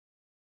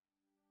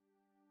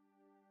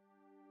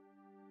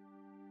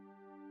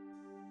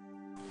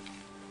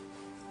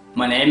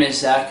My name is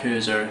Zach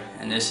Huser,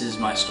 and this is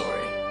my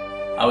story.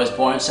 I was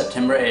born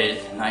September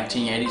 8,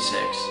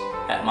 1986,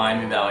 at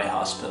Miami Valley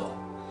Hospital.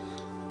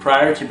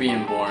 Prior to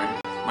being born,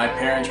 my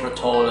parents were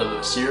told of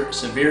a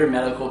severe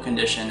medical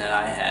condition that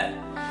I had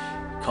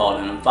called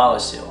an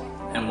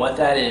omphalocele. And what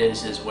that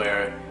is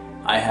where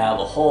I have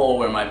a hole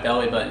where my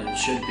belly button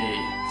should be,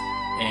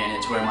 and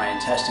it's where my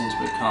intestines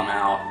would come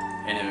out,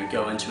 and it would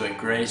go into a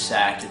gray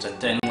sac. It's a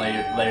thin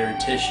layered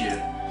tissue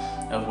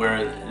of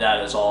where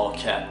that is all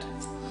kept.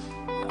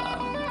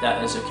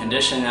 That is a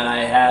condition that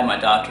I had. My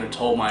doctor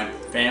told my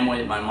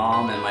family, my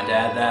mom and my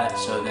dad that,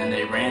 so then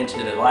they ran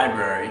to the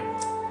library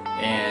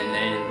and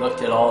they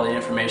looked at all the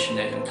information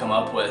they can come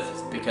up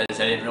with, because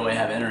they didn't really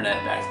have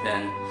internet back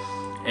then,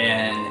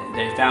 and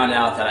they found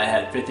out that I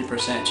had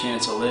 50%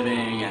 chance of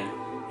living,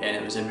 and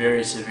it was a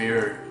very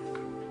severe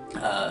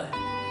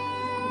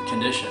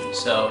condition.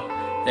 So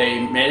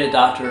they made a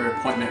doctor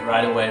appointment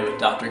right away with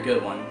Dr.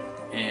 Goodwin,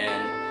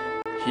 and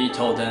he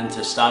told them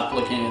to stop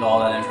looking at all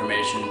that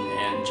information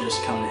and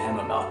just come to him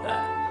about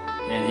that.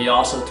 And he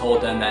also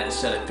told them that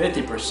instead of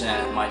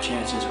 50%, my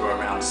chances were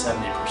around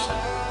 70%.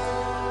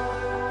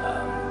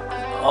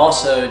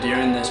 Also,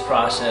 during this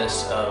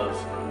process of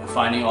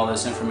finding all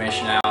this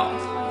information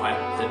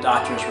out, the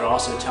doctors were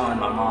also telling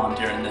my mom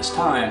during this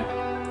time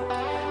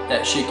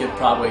that she could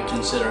probably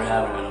consider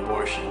having an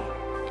abortion.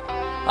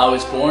 I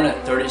was born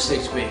at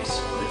 36 weeks,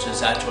 which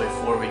is actually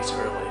 4 weeks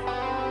early.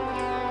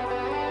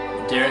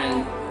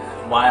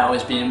 While I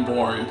was being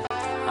born,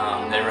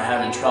 they were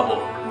having trouble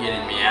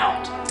getting me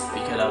out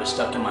because I was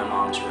stuck in my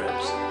mom's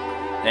ribs.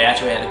 They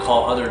actually had to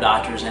call other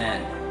doctors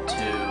in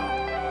to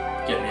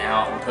get me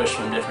out and push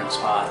from different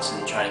spots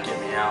and try to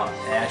get me out.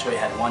 They actually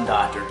had one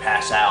doctor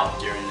pass out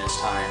during this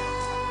time.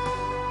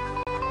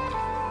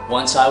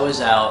 Once I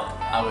was out,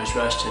 I was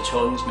rushed to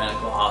Children's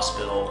Medical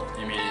Hospital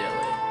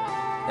immediately.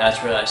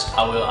 That's where I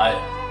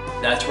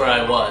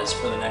was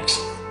for the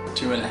next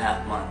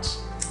 2.5 months.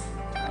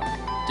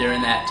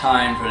 During that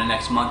time, for the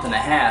next month and a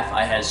half,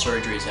 I had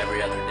surgeries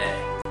every other day.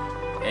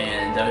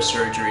 And those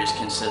surgeries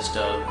consist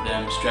of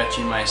them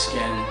stretching my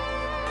skin,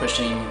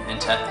 pushing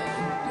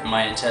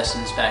my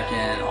intestines back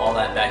in, all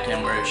that back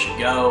in where it should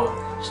go,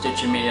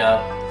 stitching me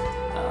up.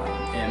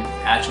 And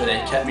actually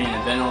they kept me in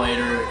a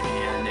ventilator,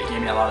 and they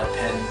gave me a lot of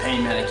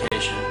pain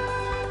medication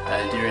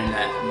during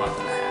that month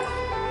and a half.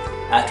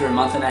 After a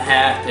month and a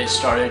half, they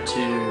started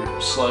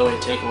to slowly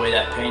take away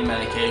that pain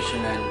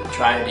medication and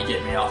tried to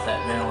get me off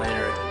that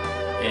ventilator.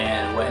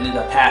 And what ended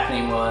up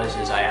happening was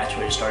I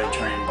actually started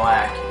turning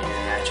black and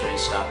actually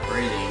stopped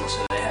breathing,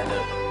 so they had to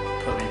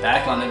put me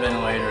back on the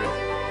ventilator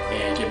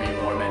and give me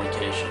more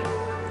medication.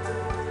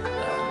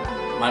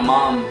 My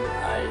mom,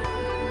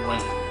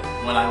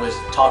 when I was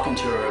talking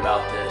to her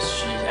about this,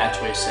 she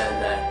actually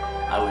said that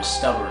I was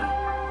stubborn,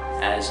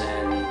 as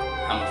in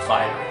I'm a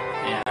fighter,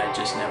 and I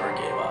just never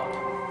gave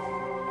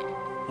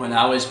up. When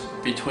I was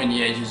between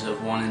the ages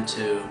of 1 and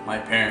 2, my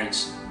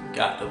parents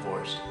got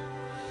divorced.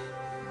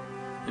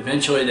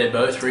 Eventually they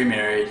both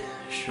remarried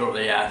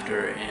shortly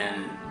after,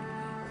 and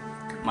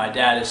my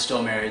dad is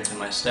still married to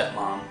my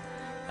stepmom.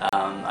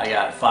 I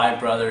got 5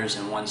 brothers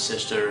and 1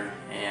 sister,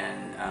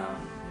 and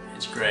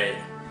it's great.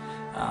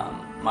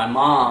 My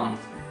mom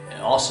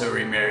also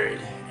remarried,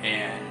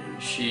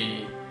 and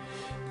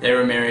they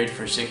were married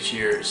for 6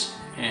 years,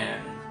 and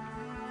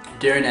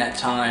during that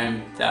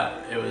time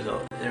there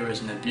was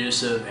an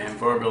abusive and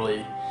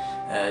verbally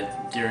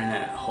during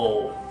that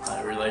whole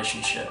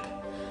relationship.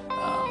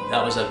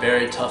 That was a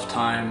very tough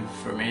time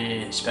for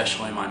me,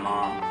 especially my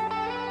mom.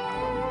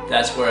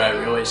 That's where I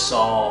really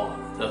saw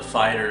the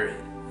fighter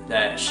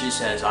that she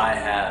says I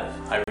have.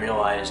 I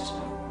realized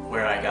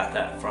where I got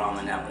that from,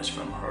 and that was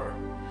from her.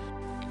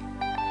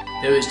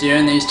 It was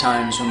during these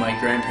times when my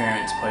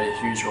grandparents played a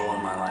huge role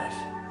in my life.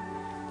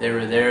 They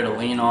were there to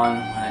lean on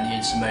when I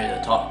needed somebody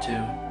to talk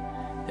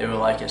to. They were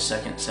like a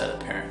second set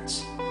of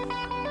parents.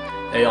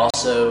 They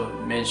also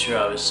made sure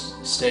I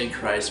stayed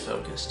Christ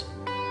focused.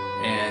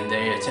 And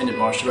they attended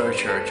Marshall Road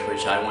Church,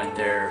 which I went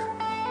there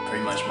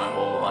pretty much my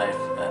whole life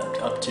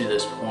up to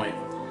this point.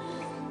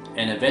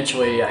 And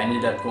eventually I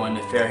ended up going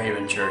to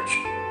Fairhaven Church,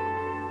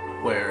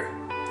 where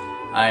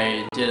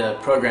I did a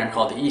program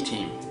called the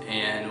E-Team.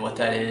 And what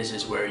that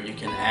is where you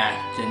can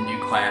act and do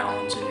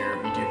clowns, and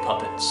you do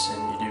puppets,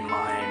 and you do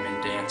mime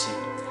and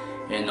dancing.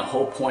 And the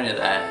whole point of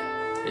that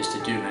is to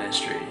do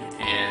ministry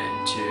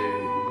and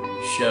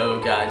to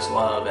show God's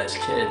love as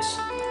kids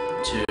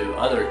to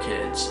other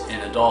kids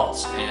and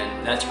adults,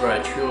 and that's where I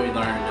truly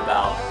learned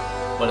about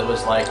what it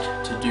was like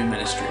to do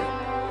ministry,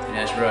 and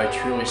that's where I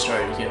truly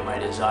started to get my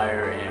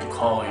desire and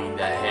calling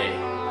that, hey,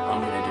 I'm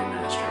going to do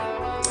ministry.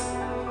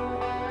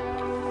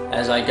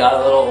 As I got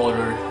a little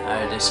older,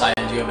 I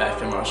decided to go back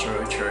to Marshall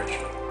Road Church,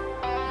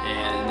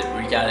 and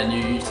we got a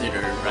new youth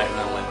leader right when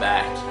I went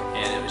back,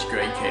 and it was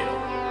Greg Cadle,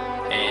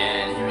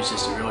 and he was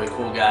just a really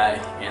cool guy,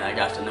 and I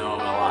got to know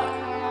him a lot,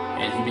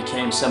 and he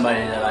became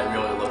somebody that I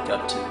really looked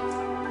up to.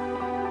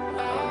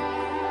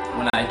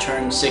 When I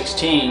turned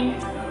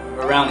 16,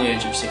 around the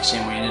age of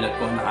 16, we ended up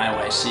going to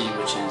IYC,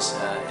 which is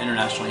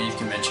International Youth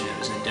Convention. It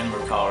was in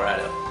Denver,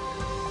 Colorado.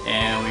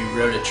 and we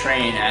rode a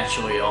train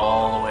actually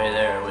all the way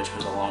there, which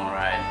was a long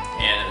ride,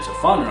 and it was a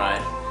fun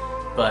ride,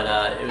 but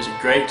it was a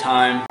great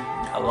time,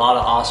 a lot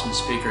of awesome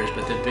speakers.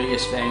 But the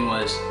biggest thing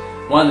was,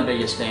 one of the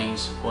biggest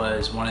things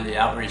was one of the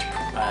outreach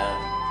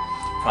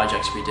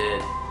projects we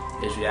did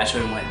is we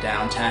actually went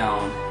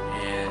downtown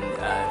and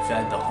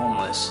fed the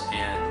homeless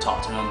and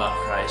talked to them about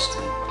Christ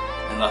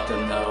and let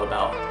them know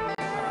about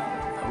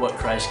what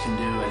Christ can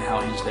do and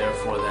how He's there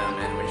for them.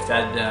 And we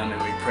fed them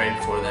and we prayed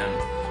for them.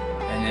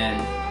 And then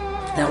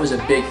that was a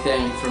big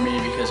thing for me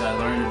because I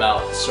learned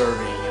about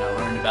serving and I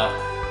learned about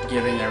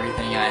giving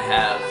everything I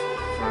have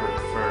for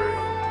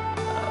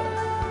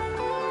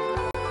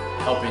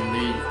helping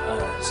lead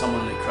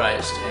someone to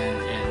Christ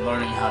and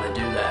learning how to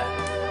do that.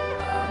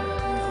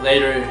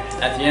 Later,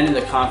 at the end of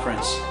the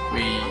conference,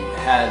 we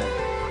had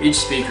each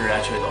speaker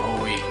actually the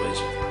whole week was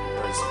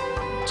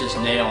just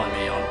nailing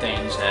me on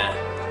things that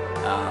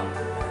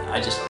I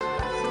just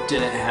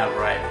didn't have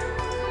right.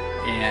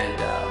 And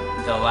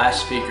the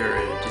last speaker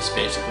just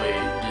basically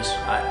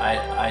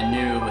I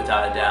knew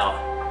without a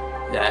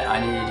doubt that I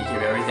needed to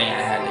give everything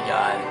I had to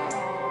God,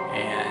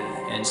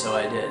 and so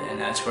I did,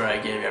 and that's where I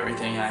gave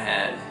everything I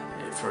had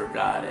for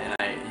God, and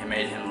I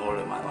made Him Lord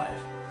of my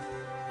life.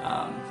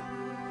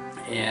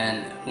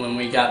 And when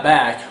we got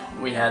back,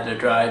 we had to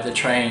drive the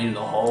train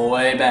the whole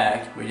way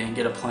back. We didn't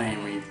get a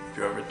plane, we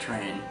drove a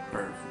train,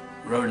 or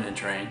rode in a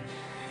train.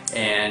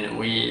 And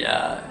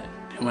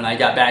when I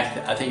got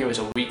back, I think it was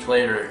a week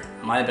later,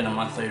 it might have been a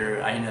month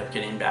later, I ended up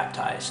getting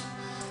baptized.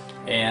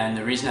 And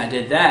the reason I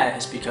did that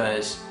is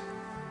because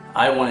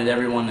I wanted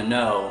everyone to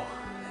know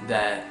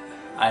that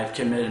I've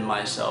committed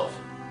myself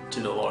to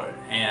the Lord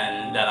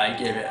and that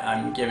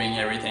I'm giving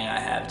everything I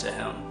have to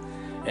Him.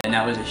 And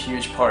that was a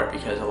huge part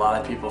because a lot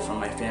of people from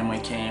my family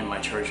came, my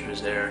church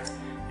was there,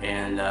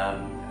 and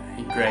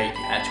Greg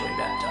actually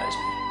baptized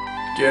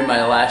me. During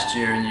my last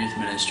year in youth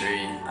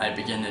ministry, I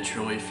began to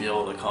truly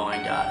feel the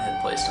calling God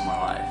had placed in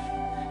my life.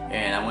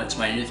 And I went to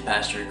my youth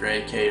pastor,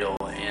 Greg Cadle,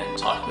 and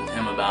talked with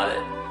him about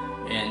it.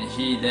 And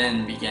he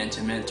then began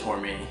to mentor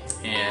me,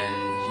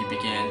 and he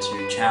began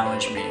to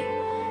challenge me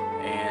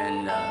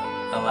and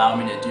allow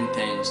me to do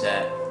things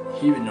that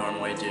he would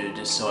normally do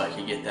just so I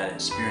could get that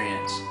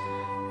experience.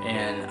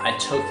 And I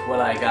took what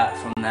I got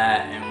from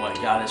that and what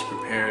God has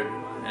prepared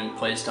and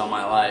placed on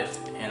my life,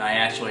 and I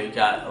actually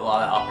got a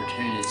lot of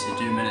opportunities to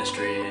do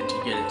ministry and to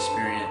get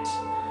experience.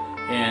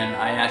 And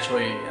I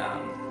actually,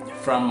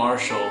 from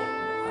Marshall,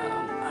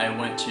 I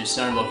went to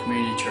Centerville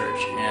Community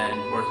Church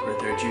and worked with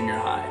their junior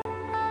high.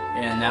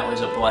 And that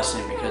was a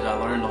blessing because I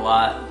learned a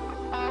lot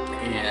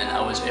and I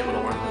was able to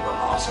work with an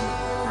awesome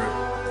group.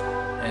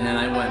 And then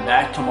I went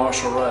back to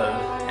Marshall Road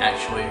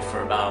actually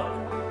for about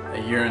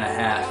a year and a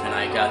half, and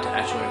I got to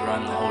actually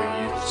run the whole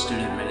youth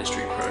student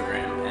ministry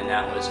program, and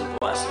that was a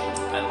blessing.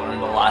 I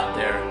learned a lot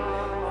there.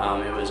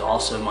 It was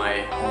also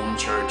my home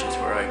church, it's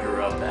where I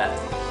grew up at,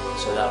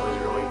 so that was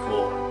really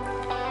cool.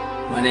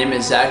 My name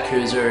is Zach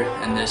Kuzer,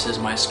 and this is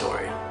my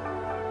story.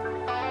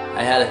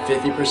 I had a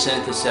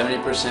 50% to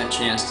 70%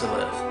 chance to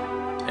live,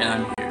 and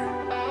I'm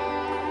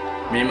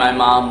here. Me and my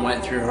mom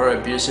went through her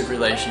abusive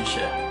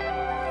relationship,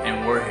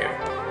 and we're here.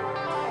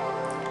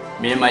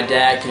 Me and my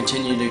dad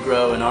continue to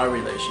grow in our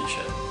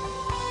relationship.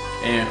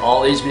 And it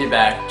all leads me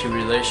back to a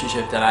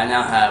relationship that I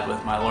now have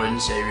with my Lord and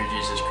Savior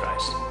Jesus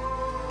Christ.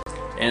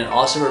 And it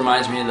also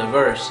reminds me of the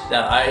verse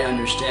that I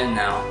understand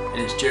now, and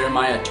it's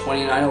Jeremiah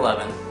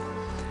 29:11.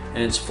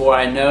 And it's, "For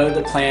I know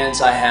the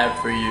plans I have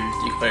for you,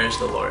 declares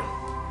the Lord.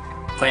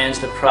 Plans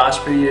to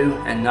prosper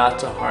you and not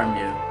to harm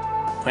you.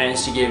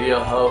 Plans to give you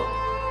a hope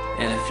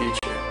and a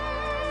future."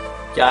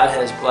 God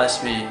has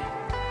blessed me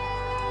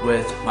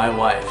with my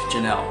wife,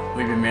 Janelle.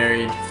 We've been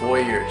married 4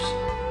 years.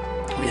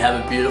 We have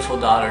a beautiful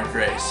daughter,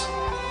 Grace,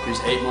 who's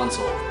 8 months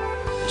old,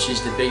 and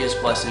she's the biggest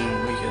blessing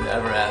we could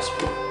ever ask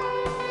for.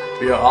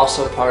 We are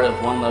also part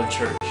of One Love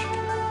Church,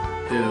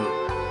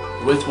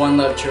 with One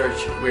Love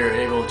Church, we are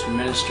able to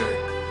minister,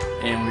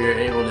 and we are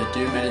able to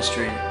do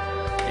ministry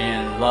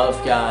and love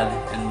God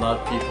and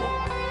love people.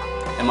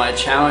 And my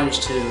challenge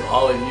to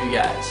all of you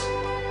guys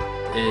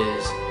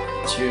is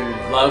to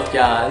love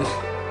God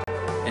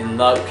and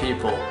love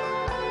people,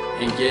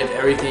 and give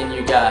everything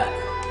you got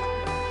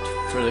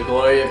for the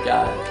glory of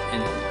God,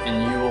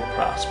 and you will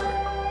prosper.